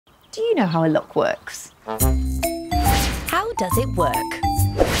Do you know how a lock works? How does it work?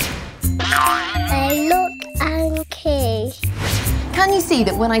 A lock and key. Can you see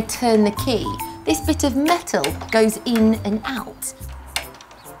that when I turn the key, this bit of metal goes in and out?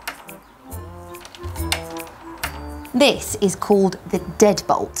 This is called the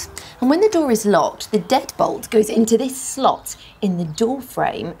deadbolt. And when the door is locked, the deadbolt goes into this slot in the door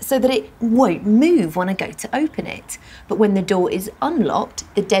frame so that it won't move when I go to open it. But when the door is unlocked,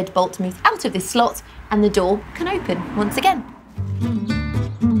 the deadbolt moves out of this slot and the door can open once again.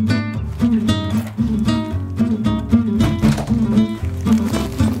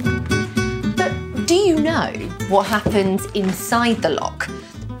 But do you know what happens inside the lock?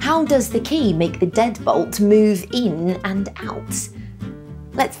 How does the key make the deadbolt move in and out?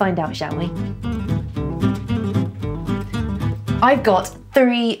 Let's find out, shall we? I've got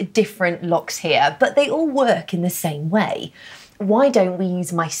 3 different locks here, but they all work in the same way. Why don't we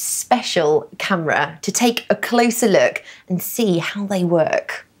use my special camera to take a closer look and see how they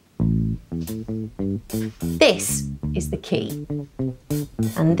work? This is the key,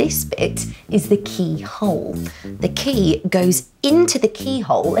 and this bit is the keyhole. The key goes into the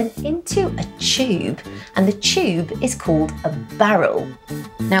keyhole and into a tube, and the tube is called a barrel.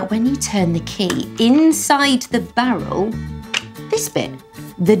 Now, when you turn the key inside the barrel, this bit,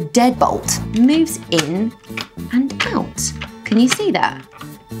 the deadbolt, moves in and out. Can you see that?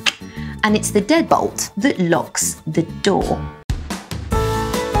 And it's the deadbolt that locks the door.